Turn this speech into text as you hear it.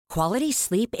Quality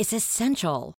sleep is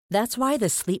essential. That's why the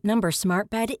Sleep Number Smart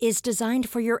Bed is designed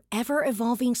for your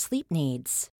ever-evolving sleep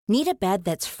needs. Need a bed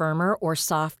that's firmer or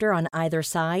softer on either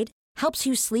side? Helps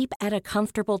you sleep at a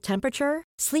comfortable temperature?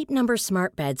 Sleep Number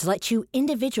Smart Beds let you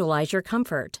individualize your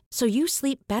comfort, so you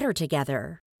sleep better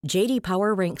together. J.D.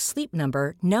 Power ranks Sleep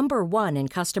Number number 1 in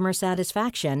customer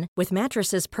satisfaction with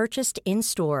mattresses purchased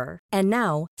in-store. And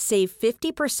now, save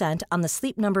 50% on the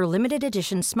Sleep Number Limited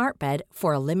Edition Smart Bed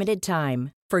for a limited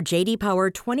time. For J.D. Power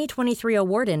 2023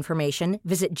 award information,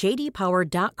 visit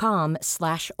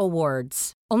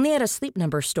jdpower.com/awards. Only at a Sleep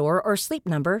Number store or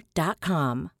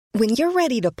sleepnumber.com. When you're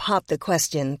ready to pop the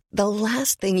question, the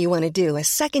last thing you want to do is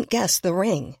second-guess the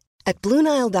ring. At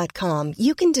BlueNile.com,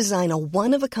 you can design a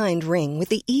one-of-a-kind ring with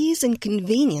the ease and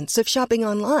convenience of shopping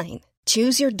online.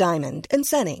 Choose your diamond and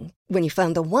setting. When you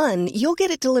find the one, you'll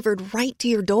get it delivered right to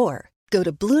your door. Go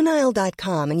to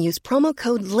BlueNile.com and use promo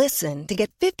code LISTEN to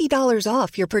get $50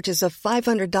 off your purchase of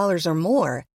 $500 or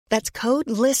more. That's code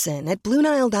LISTEN at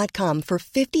BlueNile.com for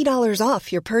 $50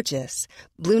 off your purchase.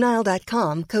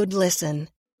 BlueNile.com, code LISTEN.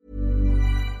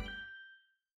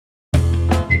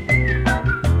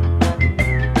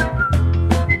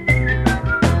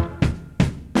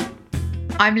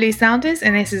 I'm Lou Sounders,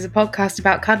 and this is a podcast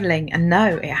about cuddling. And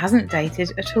no, it hasn't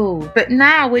dated at all. But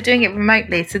now we're doing it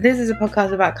remotely, so this is a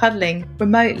podcast about cuddling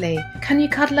remotely. Can you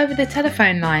cuddle over the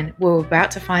telephone line? Well, we're about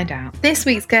to find out. This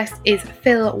week's guest is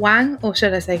Phil Wang, or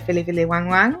should I say Philly Wang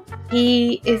Wang?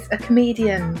 He is a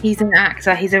comedian, he's an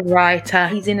actor, he's a writer,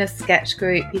 he's in a sketch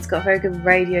group, he's got a very good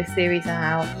radio series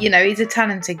out. You know, he's a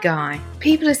talented guy.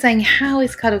 People are saying, how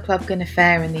is Cuddle Club going to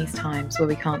fare in these times where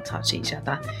we can't touch each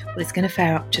other? Well, it's going to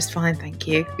fare up just fine, thank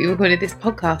you. We recorded this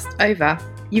podcast over,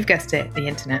 you've guessed it, the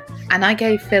internet. And I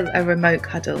gave Phil a remote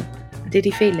cuddle. Did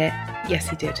he feel it? Yes,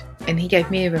 he did. And he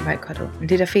gave me a remote cuddle. And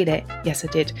did I feel it? Yes, I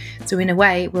did. So in a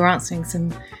way, we're answering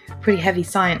some pretty heavy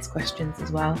science questions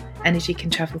as well. Energy can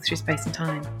travel through space and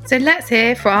time. So let's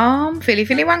hear from Philly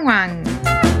Wang Wang.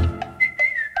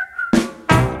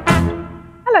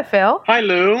 Hello, Phil. Hi,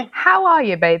 Lou. How are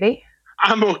you, baby?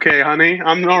 I'm okay, honey.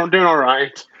 I'm doing all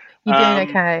right. You doing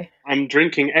okay? I'm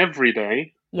drinking every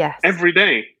day. Yes. Every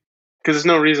day. Because there's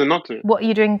no reason not to. What are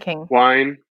you drinking?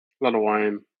 Wine. A lot of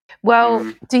wine. Well,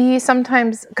 do you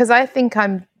sometimes... Because I think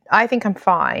I'm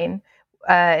fine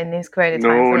in these corona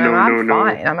times. I'm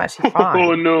fine. I'm actually fine.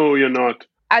 Oh, no, you're not.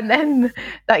 And then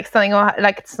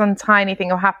some tiny thing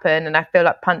will happen and I feel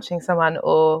like punching someone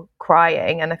or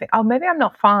crying and I think, oh, maybe I'm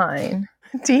not fine.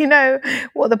 Do you know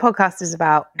what the podcast is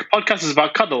about? The podcast is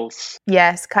about cuddles.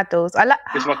 Yes, cuddles.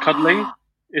 It's about cuddling.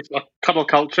 It's about cuddle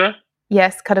culture.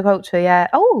 Yes, cuddle culture, yeah.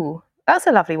 Oh, that's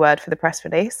a lovely word for the press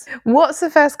release. What's the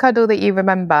first cuddle that you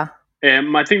remember?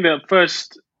 I think the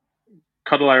first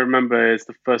cuddle I remember is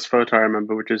the first photo I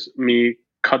remember, which is me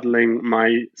cuddling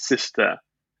my sister.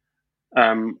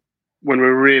 When we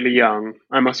were really young,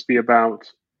 I must be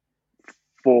about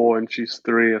 4 and she's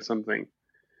 3 or something.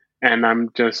 And I'm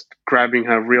just grabbing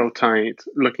her real tight,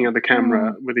 looking at the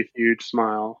camera with a huge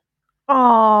smile.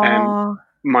 Aww. And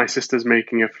my sister's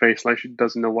making a face like she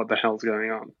doesn't know what the hell's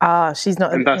going on. Oh, she's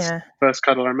not. And that's the first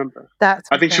cuddle I remember. I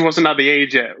think she wasn't at the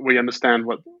age yet where you understand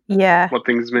what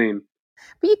things mean.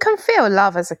 But you can feel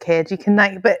love as a kid. You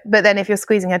can but then if you're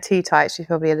squeezing her too tight, she's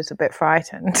probably a little bit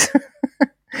frightened.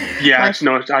 Yeah,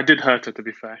 no, I did hurt her, to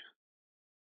be fair.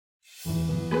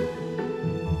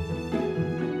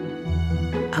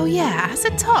 Oh yeah, as a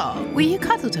tot, were you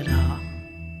cuddled a lot?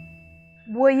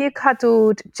 Were you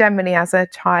cuddled generally as a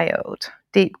child?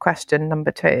 Deep question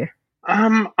number 2.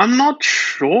 I'm not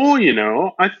sure, you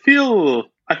know. I feel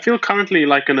currently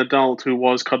like an adult who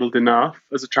was cuddled enough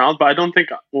as a child, but I don't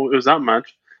think it was that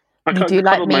much. You do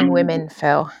like mean women,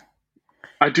 Phil.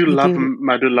 I do love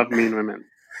mean women.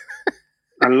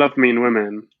 I love mean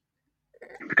women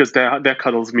because their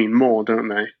cuddles mean more, don't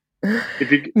they?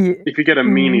 If you get a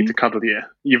meanie to cuddle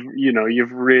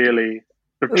you've really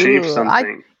achieved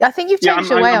something. I think you've changed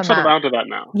your way on that. I'm sort of out of that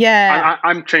now. Yeah,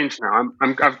 I'm changed now.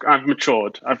 I've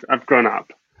matured. I've grown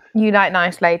up. You like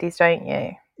nice ladies, don't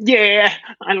you? Yeah,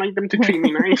 I like them to treat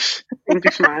me nice and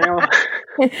to smile.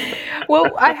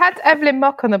 Well, I had Evelyn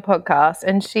Mock on the podcast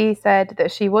and she said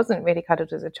that she wasn't really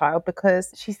cuddled as a child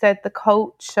because she said the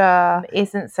culture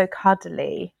isn't so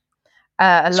cuddly.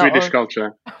 Swedish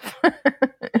culture.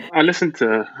 I listened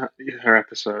to her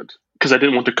episode because I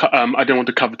didn't want to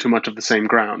cover too much of the same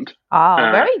ground.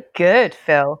 Very good,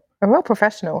 Phil. A real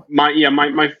professional. My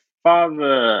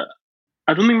father.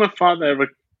 I don't think my father ever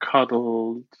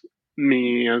cuddled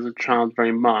me as a child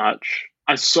very much.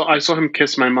 I saw him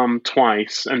kiss my mum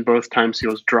twice, and both times he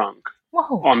was drunk.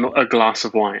 Whoa. On a glass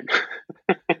of wine.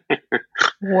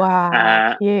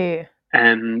 Wow.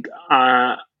 and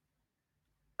I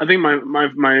think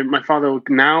my father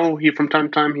now, he from time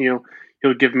to time he'll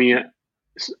give me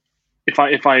if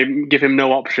I give him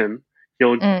no option,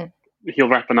 he'll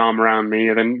wrap an arm around me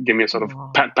and then give me a sort of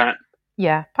pat.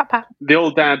 Yeah, pat. The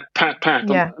old dad pat,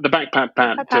 Yeah. the back pat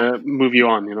Pat. to move you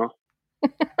on, you know.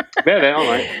 there, all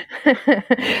right.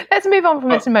 Let's move on from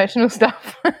this emotional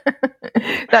stuff.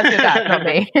 That's your dad, not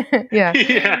me. Yeah.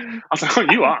 Yeah. I was like,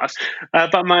 oh, you asked.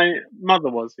 But my mother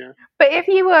was, yeah. But if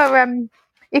you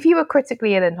were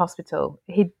critically ill in hospital,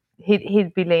 he'd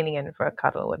be leaning in for a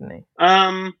cuddle, wouldn't he?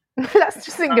 Let's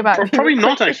just think about it. Probably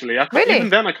not, actually. Really? Even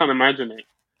then, I can't imagine it.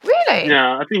 Really?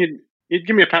 Yeah, I think he'd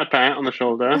give me a pat on the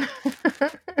shoulder.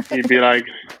 He'd be like,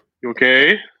 "You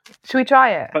okay? Should we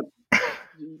try it?" But are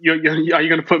you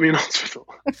going to put me in hospital?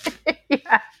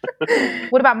 Yeah.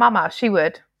 What about Mama? She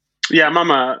would. Yeah,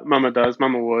 Mama does.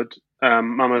 Mama would.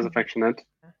 Mama's affectionate.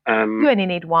 You only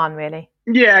need one, really.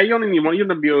 Yeah, you only need one. You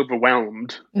don't be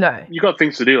overwhelmed. No. You got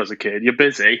things to do as a kid. You're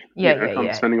busy.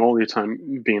 Yeah. Spending all your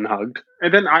time being hugged.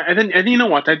 And then and you know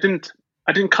what? I didn't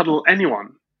cuddle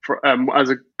anyone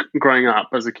growing up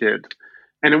as a kid.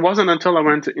 And it wasn't until I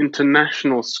went to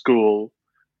international school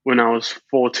when I was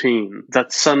 14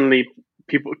 that suddenly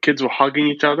kids were hugging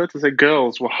each other to say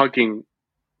girls would hug you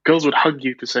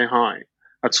to say hi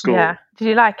at school. Yeah. Did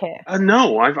you like it?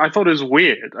 No, I thought it was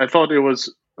weird. I thought it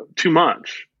was too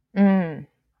much.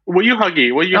 Were you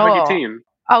huggy? Were you huggy teen?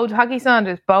 Old Huggy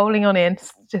Sanders bowling on in,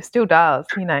 just still does,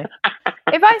 you know.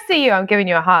 If I see you, I'm giving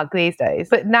you a hug these days.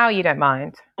 But now you don't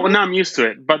mind. Well, now I'm used to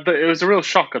it. But it was a real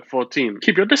shock at 14.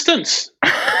 Keep your distance.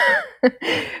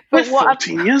 We're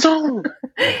 14 years old.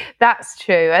 That's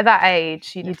true. At that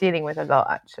age, you're dealing with a lot,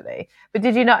 actually. But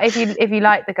did you not, if you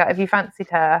liked the girl, if you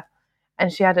fancied her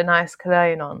and she had a nice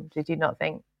cologne on, did you not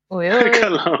think,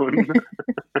 cologne?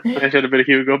 I had a bit of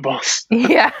Hugo Boss.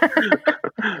 Yeah.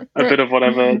 A bit of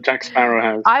whatever Jack Sparrow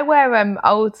has. I wear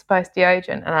Old Spice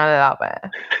deodorant and I love it.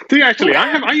 Do you actually?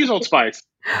 I use Old Spice.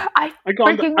 I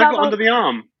got under the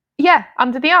arm. Yeah,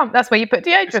 under the arm. That's where you put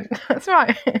deodorant. That's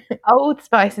right. Old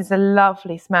Spice is a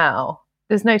lovely smell.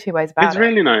 There's no two ways about it. It's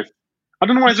really nice. I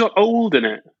don't know why it's got old in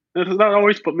it. That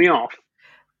always put me off.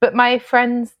 But my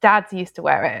friends' dads used to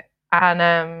wear it. And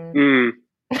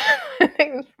I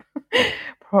think that's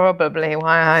probably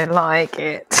why I like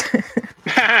it.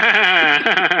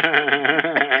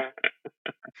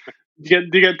 Do you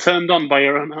get turned on by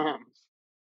your own arms?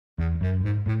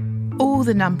 All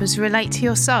the numbers relate to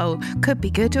your soul. Could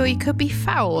be good or you could be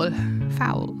foul.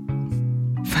 Foul.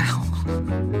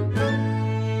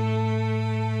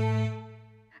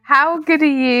 How good are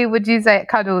you, would you say, at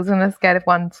cuddles on a scale of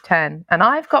 1 to 10? And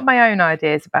I've got my own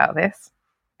ideas about this.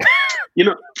 You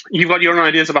know, you've got your own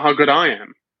ideas about how good I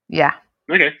am. Yeah.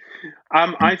 Okay.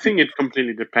 I think it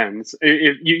completely depends.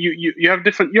 If you're a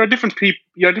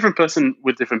different person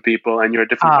with different people, and you're a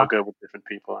different hugger with different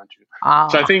people, aren't you?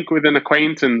 So I think with an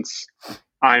acquaintance,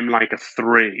 I'm like a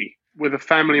 3. With a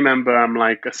family member, I'm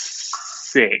like a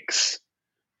 6.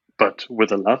 But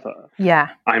with a lover,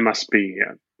 I must be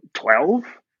 12.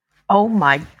 Oh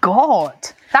my God.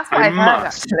 That's what I've heard,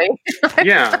 actually.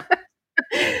 Yeah.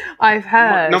 I've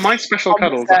heard. No, my special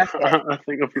cuddles are a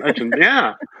thing of legend.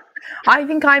 Yeah. I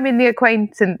think I'm in the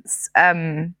acquaintance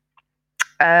pile.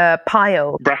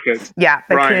 Bracket. Yeah,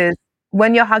 because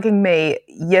when you're hugging me,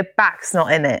 your back's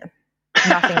not in it.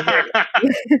 Nothing's in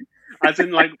it. As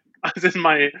in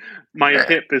my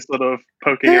hip is sort of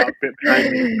poking out a bit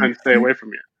behind me and stay away from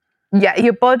you. Yeah,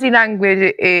 your body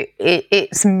language,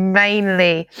 it's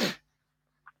mainly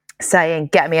saying,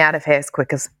 get me out of here as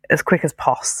quick as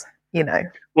poss, you know.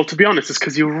 Well, to be honest, it's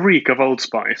because you reek of Old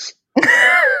Spice.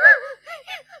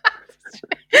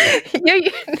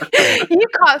 You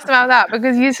can't smell that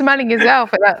because you're smelling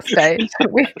yourself at that stage.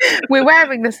 We're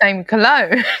wearing the same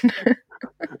cologne.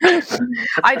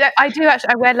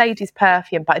 I wear ladies'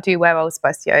 perfume, but I do wear Old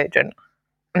Spice deodorant.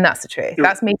 And that's the truth.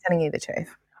 That's me telling you the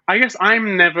truth. I guess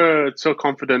I'm never so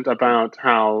confident about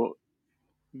how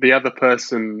the other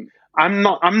person... I'm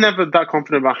never that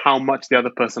confident about how much the other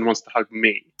person wants to hug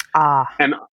me.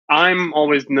 And I'm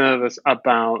always nervous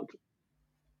about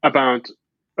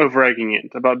over-egging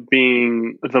it, about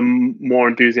being the more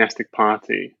enthusiastic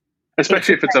party,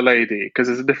 especially if it's a lady, because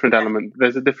there's a different element,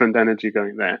 there's a different energy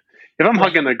going there. If I'm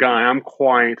hugging a guy, I'm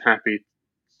quite happy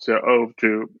to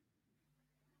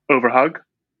overhug.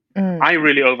 I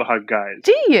really overhug guys.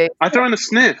 Do you? I throw in a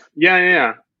sniff.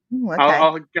 Yeah. Ooh, okay.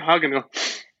 I'll hug and go.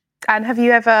 And have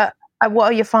you ever? What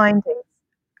are your findings,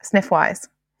 sniff-wise?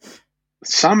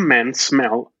 Some men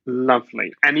smell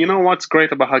lovely, and you know what's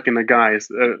great about hugging a guy is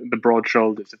the broad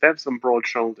shoulders. If they have some broad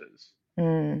shoulders,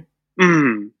 you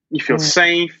feel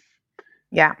safe.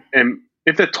 Yeah.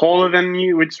 If they're taller than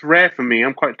you, which is rare for me,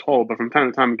 I'm quite tall, but from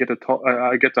time to time I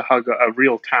get to hug a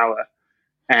real tower,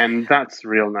 and that's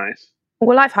real nice.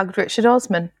 Well, I've hugged Richard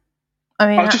Osman.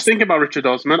 I was just thinking about Richard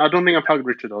Osman. I don't think I've hugged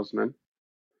Richard Osman.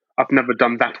 I've never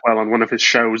done that well on one of his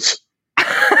shows.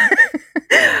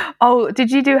 Oh, did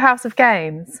you do House of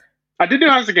Games? I did do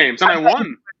House of Games, and I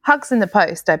won. Hugs in the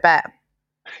post, I bet.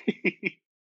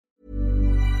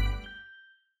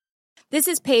 This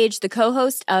is Paige, the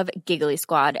co-host of Giggly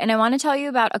Squad, and I want to tell you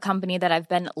about a company that I've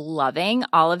been loving,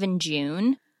 Olive &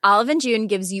 June. Olive & June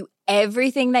gives you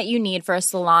everything that you need for a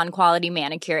salon-quality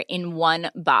manicure in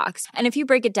one box. And if you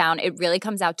break it down, it really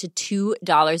comes out to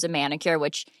 $2 a manicure,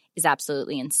 which is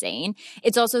absolutely insane.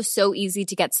 It's also so easy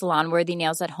to get salon-worthy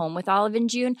nails at home with Olive &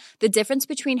 June. The difference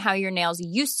between how your nails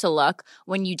used to look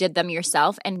when you did them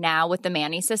yourself and now with the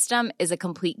Mani system is a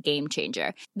complete game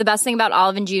changer. The best thing about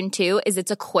Olive & June, too, is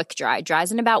it's a quick dry.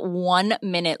 Dries in about 1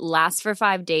 minute, lasts for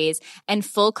 5 days, and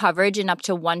full coverage in up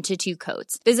to 1 to 2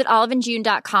 coats. Visit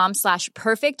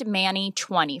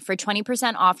oliveandjune.com/perfectmani20 for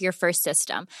 20% off your first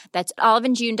system. That's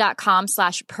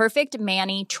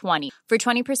oliveandjune.com/perfectmani20 for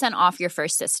 20% off your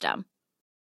first system.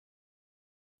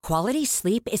 Quality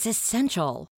sleep is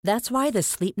essential. That's why the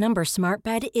Sleep Number Smart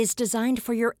Bed is designed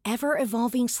for your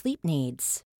ever-evolving sleep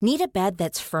needs. Need a bed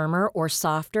that's firmer or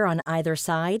softer on either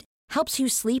side? Helps you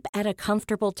sleep at a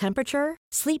comfortable temperature?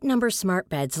 Sleep Number Smart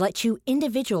Beds let you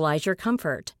individualize your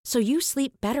comfort, so you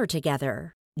sleep better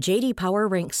together. J.D. Power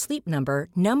ranks Sleep Number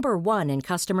number 1 in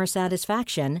customer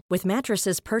satisfaction with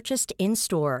mattresses purchased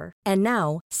in-store. And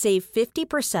now, save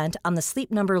 50% on the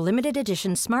Sleep Number Limited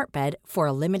Edition Smart Bed for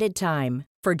a limited time.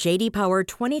 For J.D. Power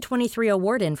 2023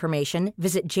 award information,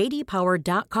 visit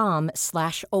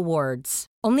jdpower.com/awards.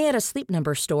 Only at a Sleep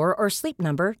Number store or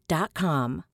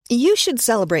sleepnumber.com. You should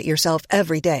celebrate yourself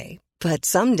every day, but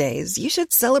some days you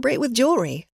should celebrate with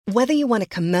jewelry. Whether you want to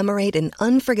commemorate an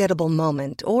unforgettable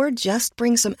moment or just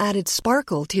bring some added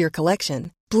sparkle to your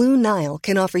collection, Blue Nile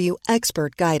can offer you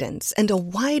expert guidance and a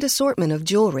wide assortment of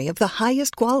jewelry of the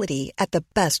highest quality at the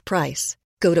best price.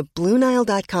 Go to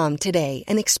BlueNile.com today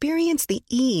and experience the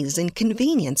ease and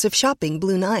convenience of shopping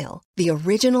Blue Nile, the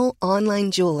original online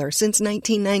jeweler since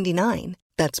 1999.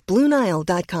 That's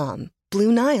BlueNile.com.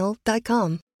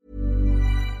 BlueNile.com.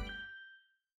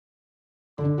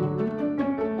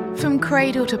 From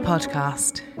cradle to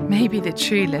podcast, maybe the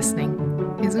true listening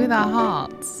is with our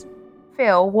hearts.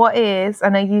 Phil, what is,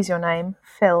 and I use your name,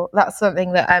 Phil, that's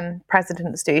something that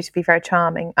presidents do to be very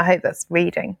charming. I hope that's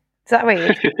reading. Does that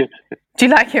read? Do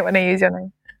you like it when I use your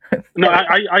name? No,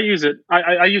 I use it.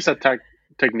 I use that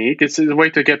technique. It's a way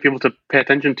to get people to pay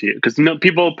attention to you, because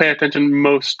people pay attention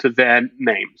most to their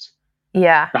names.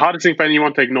 Yeah. The hardest thing for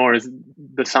anyone to ignore is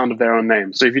the sound of their own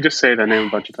name. So if you just say their name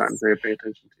a bunch of times, they pay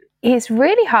attention to you. It's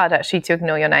really hard actually to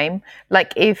ignore your name.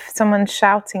 Like if someone's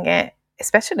shouting it,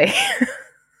 especially.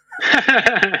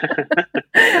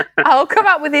 I'll come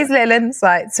up with these little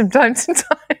insights from time to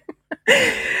time.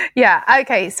 Yeah,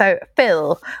 okay, so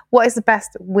Phil, what is the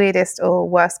best, weirdest or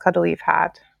worst cuddle you've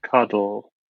had?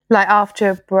 Cuddle. Like after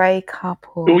a breakup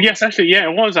or... Oh, yes, actually, yeah,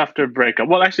 it was after a breakup.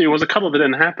 Well, actually, it was a cuddle that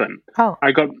didn't happen. Oh.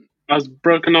 I was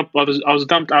broken up, I was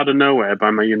dumped out of nowhere by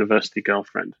my university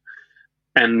girlfriend.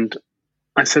 And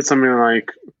I said something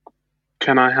like,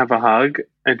 "Can I have a hug?"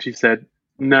 And she said,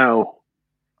 "No."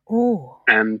 Ooh.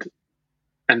 And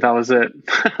that was it.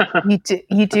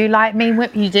 You do like mean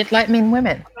women? You did like mean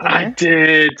women? You know? I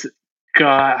did.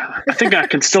 God, I think I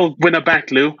can still win her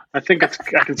back, Lou. I think I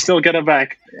can still get her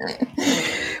back.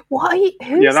 What are you,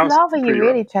 whose love are you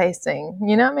really chasing?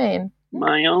 You know what I mean?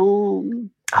 My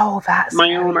own. Oh, that's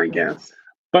my own, I guess.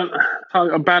 But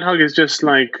a bad hug is just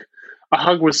like a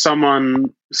hug with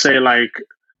someone, say like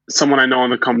someone I know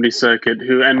on the comedy circuit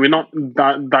and we're not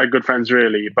that good friends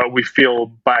really, but we feel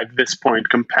by this point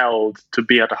compelled to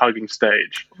be at a hugging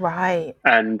stage. Right.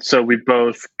 And so we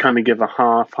both kind of give a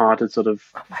half-hearted sort of...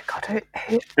 Oh my God.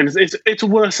 And it's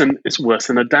worse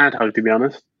than a dad hug, to be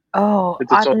honest. Oh.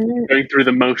 It's a sort of going through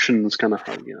the motions kind of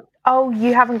hug, you know. Oh,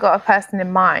 you haven't got a person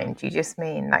in mind. You just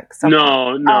mean like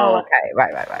someone... No. Oh, okay.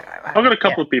 Right. I've got a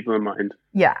couple of people in mind.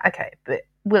 Yeah, okay. But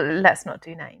let's not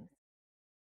do names.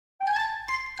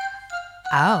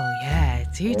 Oh, yeah,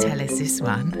 do tell us this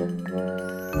one.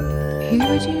 Who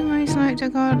would you most like to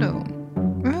cuddle?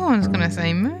 Everyone's going to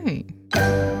say me.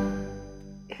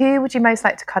 Who would you most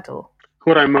like to cuddle?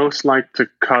 Who would I most like to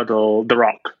cuddle? The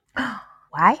Rock.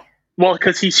 Why? Well,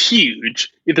 because he's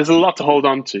huge. There's a lot to hold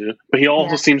on to, but he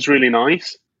also seems really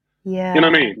nice. Yeah. You know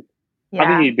what I mean? Yeah. I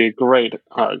think he'd be a great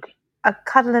hug. A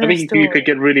cuddle and I think you could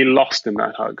get really lost in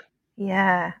that hug.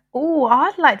 Yeah. Oh,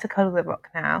 I'd like to cuddle The Rock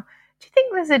now. Do you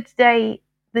think there's a day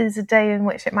there's a day in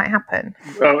which it might happen?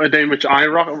 Oh, a day in which I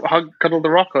cuddle the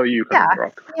rock, or you cuddle the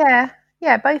rock?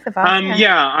 Yeah, both of us.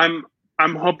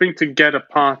 I'm hoping to get a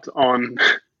part on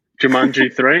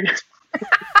Jumanji 3.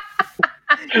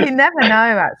 You never know,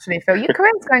 actually, Phil. Your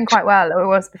career's going quite well, or it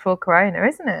was before Corona,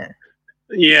 isn't it?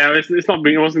 Yeah, it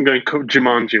wasn't going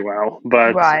Jumanji well,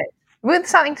 but right, with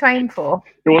something to aim for.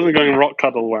 It wasn't going rock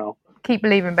cuddle well. Keep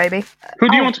believing, baby. Who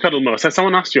do you want to cuddle most? Has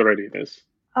someone asked you already this?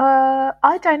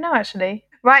 I don't know, actually.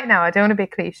 Right now, I don't want to be a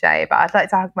cliche, but I'd like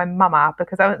to hug my mama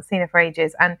because I haven't seen her for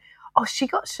ages. And she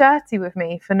got shirty with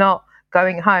me for not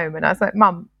going home, and I was like,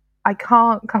 Mum, I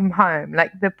can't come home.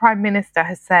 Like, the Prime Minister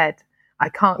has said I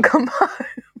can't come home.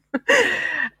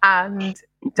 And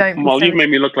don't. Well, you've made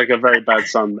me look like a very bad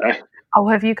son there. Oh,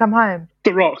 have you come home?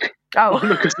 The Rock. Oh,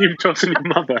 because you've chosen your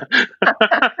mother.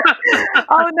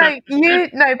 Oh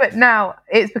no, but now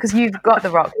it's because you've got The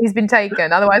Rock. He's been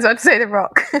taken. Otherwise, I'd say The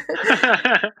Rock.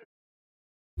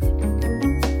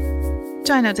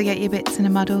 Try not to get your bits in a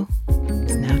muddle.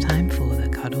 It's now time for the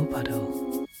Cuddle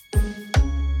Puddle.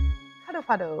 Cuddle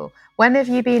Puddle. When have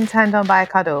you been turned on by a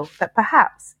cuddle that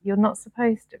perhaps you're not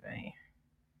supposed to be?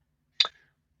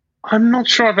 I'm not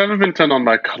sure I've ever been turned on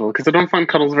by a cuddle because I don't find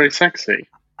cuddles very sexy.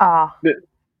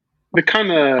 They're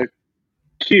kind of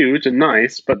cute and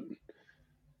nice, but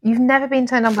you've never been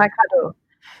turned on by a cuddle.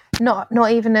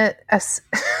 Not even a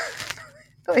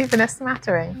not even a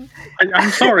smattering.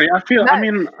 I'm sorry. I feel. No. I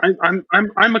mean,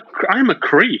 I'm a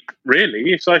creep,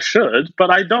 really. So I should, but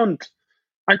I don't.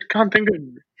 I can't think of.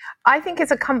 I think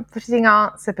it's a comforting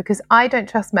answer because I don't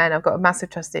trust men. I've got massive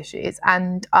trust issues,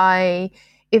 and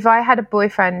if I had a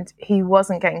boyfriend who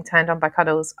wasn't getting turned on by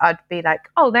cuddles, I'd be like,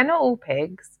 oh, they're not all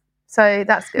pigs. So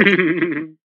that's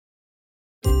good.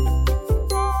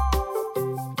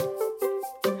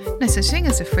 No such thing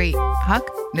as a free hug.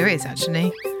 There is,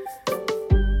 actually.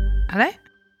 Hello?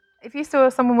 If you saw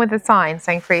someone with a sign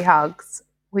saying free hugs,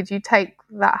 would you take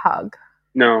that hug?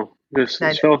 No, it's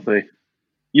filthy.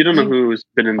 You don't know who's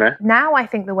been in there. Now I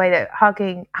think the way that I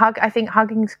think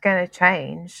hugging's going to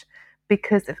change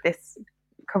because of this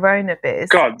Corona biz.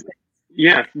 God,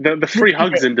 yeah, the free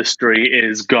hugs industry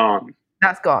is gone.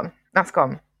 That's gone.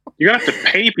 You're going to have to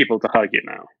pay people to hug you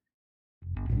now.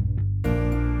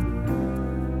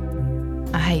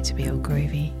 I hate to be all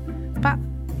groovy, but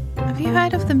have you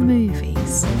heard of the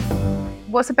movies?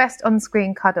 What's the best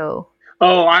on-screen cuddle?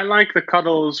 Oh, I like the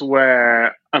cuddles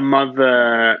where a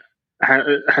mother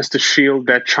has to shield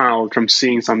their child from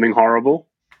seeing something horrible.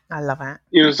 I love it.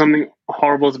 You know, something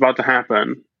horrible is about to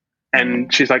happen.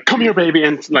 And she's like, come here, baby.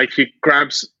 And like she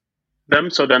grabs them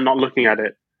so they're not looking at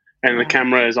it. And the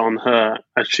camera is on her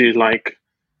as she's like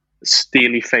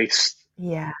steely-faced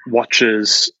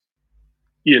watches,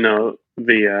 you know,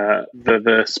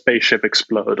 the spaceship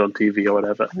explode on TV or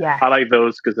whatever. Yeah. I like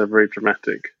those because they're very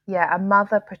dramatic. Yeah, a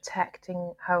mother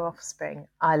protecting her offspring.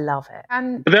 I love it.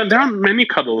 But there aren't many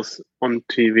cuddles on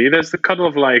TV. There's the cuddle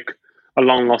of like a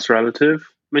long-lost relative,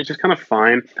 which is kind of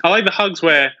fine. I like the hugs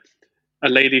where a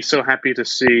lady's so happy to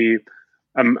see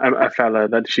a fella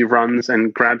that she runs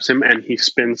and grabs him and he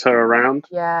spins her around.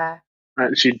 Yeah.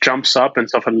 And she jumps up and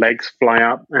stuff, her legs fly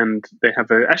up and they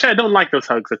have Actually, I don't like those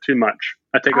hugs. They're too much.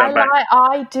 I take that back.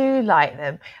 I do like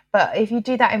them. But if you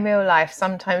do that in real life,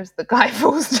 sometimes the guy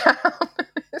falls down.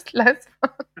 It's less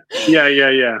fun.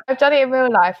 Yeah. I've done it in real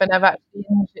life and I've actually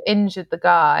injured the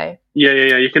guy. Yeah.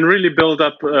 You can really build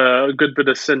up a good bit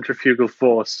of centrifugal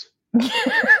force.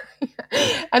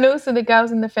 And also the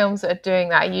girls in the films that are doing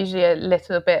that are usually a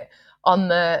little bit on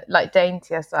the like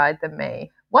daintier side than me.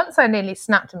 Once I nearly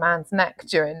snapped a man's neck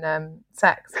during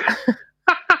sex.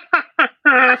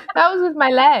 That was with my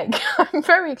leg. I'm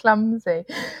very clumsy.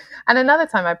 And another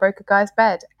time I broke a guy's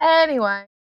bed. Anyway.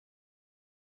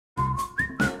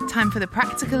 Time for the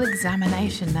practical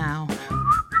examination now.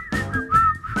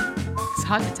 It's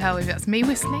hard to tell if that's me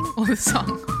whistling or the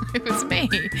song. It was me.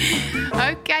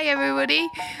 Okay, everybody,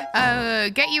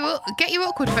 get your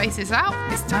awkward faces out.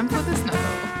 It's time for the snuggle.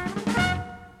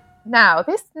 Now,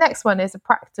 this next one is a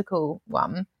practical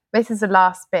one. This is the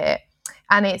last bit,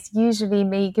 and it's usually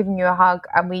me giving you a hug,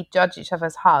 and we judge each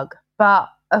other's hug. But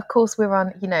of course, we're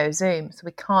on, Zoom, so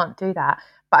we can't do that.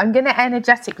 But I'm going to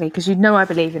energetically, because I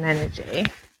believe in energy.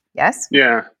 Yes.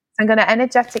 Yeah. I'm going to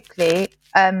energetically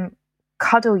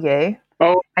cuddle you,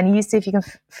 and you see if you can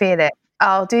feel it.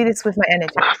 I'll do this with my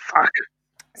energy. Oh, fuck.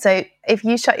 So if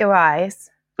you shut your eyes.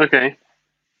 Okay.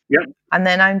 Yep. And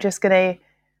then I'm just going to.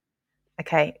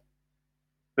 Okay.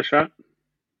 A shot.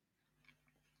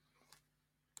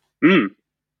 I'm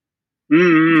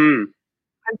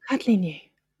cuddling you.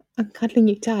 I'm cuddling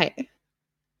you tight.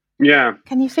 Yeah.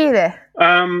 Can you feel it?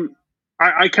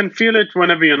 I can feel it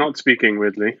whenever you're not speaking,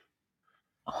 weirdly.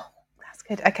 Oh, that's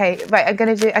good. Okay, right. I'm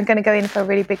gonna go in for a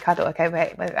really big cuddle. Okay,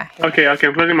 wait. Okay, I'm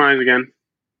closing my eyes again.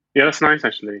 Yeah, that's nice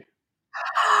actually.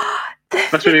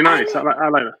 That's really nice. I like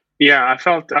that. Yeah, I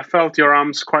felt your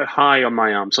arms quite high on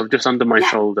my arm, so just under my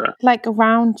shoulder, like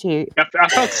around you. I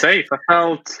felt safe. I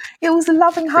felt it was a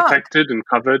loving hug, protected and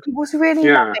covered. It was really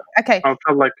loving. Okay, I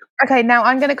felt like. Okay, now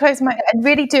I'm going to close my and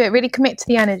really do it. Really commit to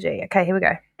the energy. Okay, here we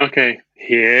go. Okay,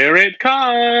 here it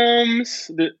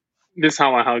comes. This is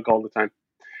how I hug all the time.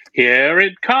 Here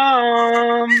it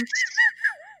comes.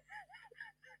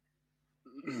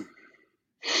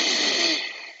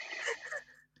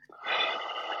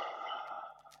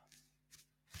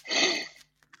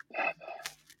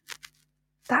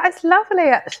 That is lovely,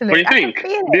 actually. What do you think?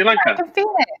 Do you like that?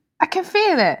 I can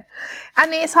feel it.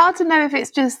 And it's hard to know if it's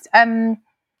just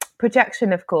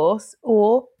projection, of course,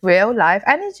 or real live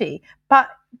energy. But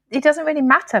it doesn't really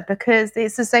matter because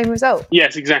it's the same result.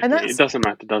 Yes, exactly. It doesn't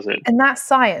matter, does it? And that's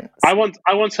science. I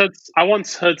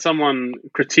once heard someone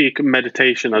critique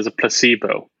meditation as a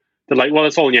placebo. They're like, well,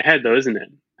 it's all in your head, though, isn't it?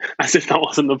 As if that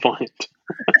wasn't the point.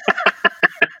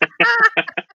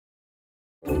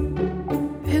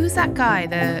 Who's that guy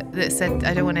that said,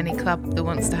 I don't want any club that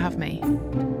wants to have me?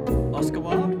 Oscar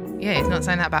Wilde? Yeah, he's not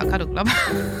saying that about Cuddle Club.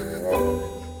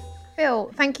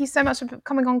 Phil, thank you so much for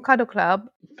coming on Cuddle Club.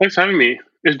 Thanks for having me.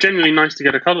 It's genuinely nice to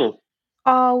get a cuddle.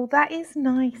 Oh, that is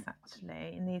nice,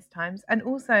 actually, in these times. And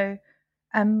also,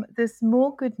 there's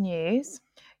more good news.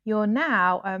 You're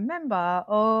now a member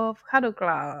of Cuddle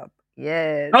Club.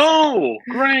 Yes. Oh,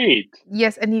 great.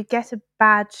 Yes, and you get a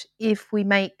badge if we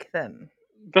make them.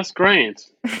 That's great.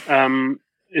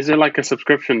 Is it like a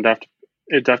subscription? Do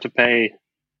you have to pay?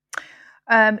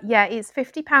 Yeah, it's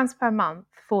 £50 per month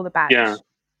for the badge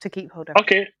to keep hold of.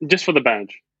 Okay, just for the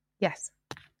badge? Yes.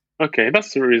 Okay,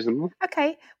 that's reasonable.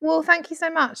 Okay, well, thank you so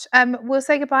much. We'll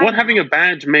say goodbye. Won't having a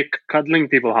badge make cuddling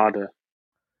people harder?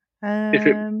 If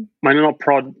it might not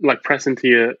press into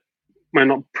you, might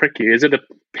not prick you. Is it a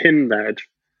pin badge?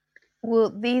 Well,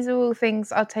 these are all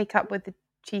things I'll take up with the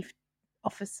chief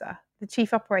officer, the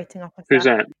chief operating officer. Who's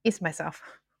that? It's myself.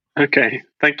 Okay,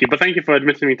 thank you. But thank you for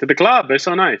admitting me to the club. It's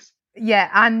so nice. Yeah,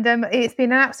 and it's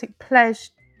been an absolute pleasure,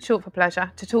 short for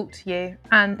pleasure, to talk to you.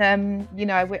 And,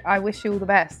 I wish you all the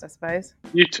best, I suppose.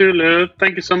 You too, Lou.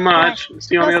 Thank you so much. Bye.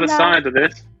 See you on the other side of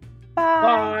this.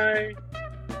 Bye. Bye.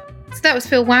 So that was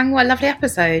Phil Wang. What a lovely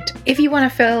episode. If you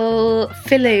want to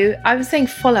Philo, I was saying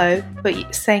follow, but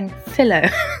you're saying Philo.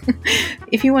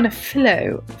 If you want to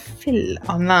Phil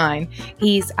online,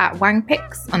 he's at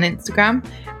WangPix on Instagram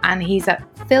and he's at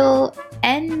Phil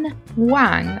N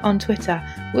Wang on Twitter.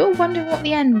 We're all wondering what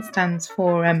the N stands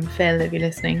for, Phil, if you're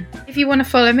listening. If you want to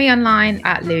follow me online,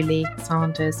 at Luli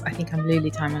Sanders. I think I'm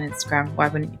Luli Time on Instagram. Why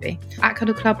wouldn't you be? At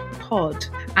Cuddle Club Pod.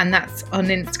 And that's on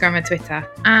Instagram and Twitter.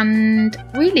 And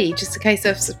really, just a case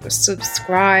of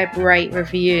subscribe, rate,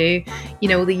 review,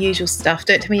 all the usual stuff.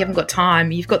 Don't tell me you haven't got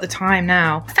time. You've got the time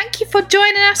now. Thank you for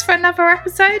joining us for another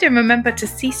episode. And remember to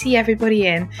CC everybody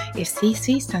in if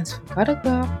CC stands for Cuddle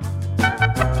Club.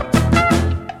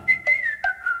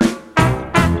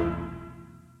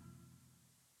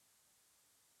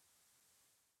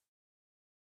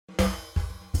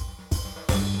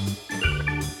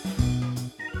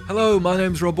 Hello, my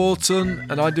name's Rob Orton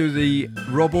and I do the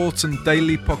Rob Orton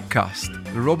Daily Podcast.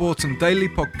 The Rob Orton Daily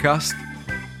Podcast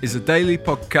is a daily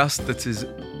podcast that is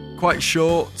quite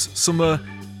short. Some are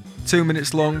 2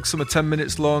 minutes long, some are 10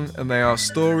 minutes long, and they are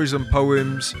stories and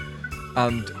poems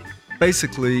and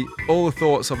basically all the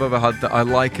thoughts I've ever had that I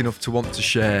like enough to want to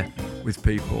share with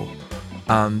people.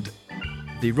 And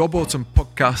the Rob Orton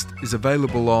Podcast is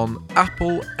available on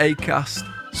Apple, Acast,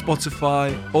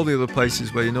 Spotify, all the other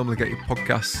places where you normally get your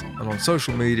podcasts, and on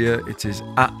social media it is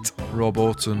at Rob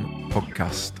Orton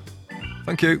Podcast.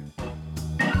 Thank you.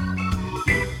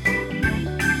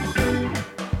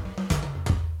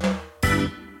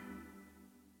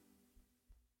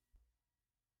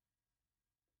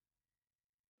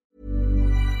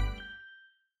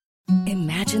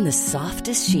 Imagine the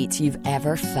softest sheets you've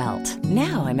ever felt.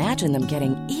 Now imagine them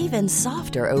getting even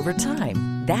softer over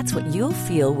time. That's what you'll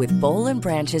feel with Boll &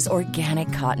 Branch's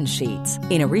organic cotton sheets.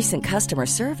 In a recent customer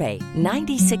survey,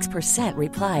 96%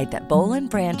 replied that Boll &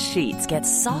 Branch sheets get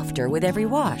softer with every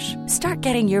wash. Start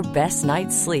getting your best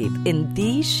night's sleep in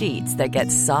these sheets that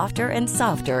get softer and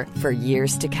softer for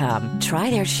years to come. Try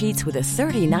their sheets with a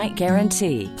 30-night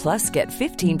guarantee. Plus, get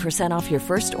 15% off your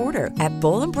first order at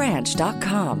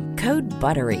bollandbranch.com. Code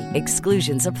BUTTERY.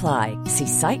 Exclusions apply. See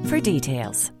site for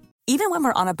details. Even when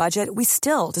we're on a budget, we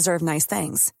still deserve nice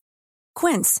things.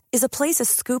 Quince is a place to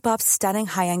scoop up stunning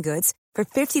high-end goods for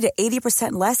 50 to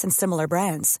 80% less than similar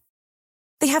brands.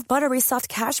 They have buttery soft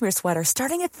cashmere sweaters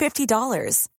starting at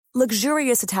 $50,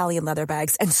 luxurious Italian leather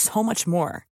bags, and so much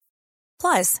more.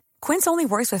 Plus, Quince only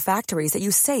works with factories that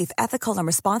use safe, ethical, and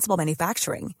responsible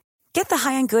manufacturing. Get the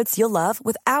high-end goods you'll love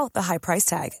without the high price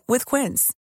tag with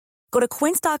Quince. Go to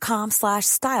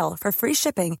quince.com/style for free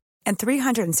shipping and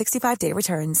 365-day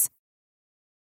returns.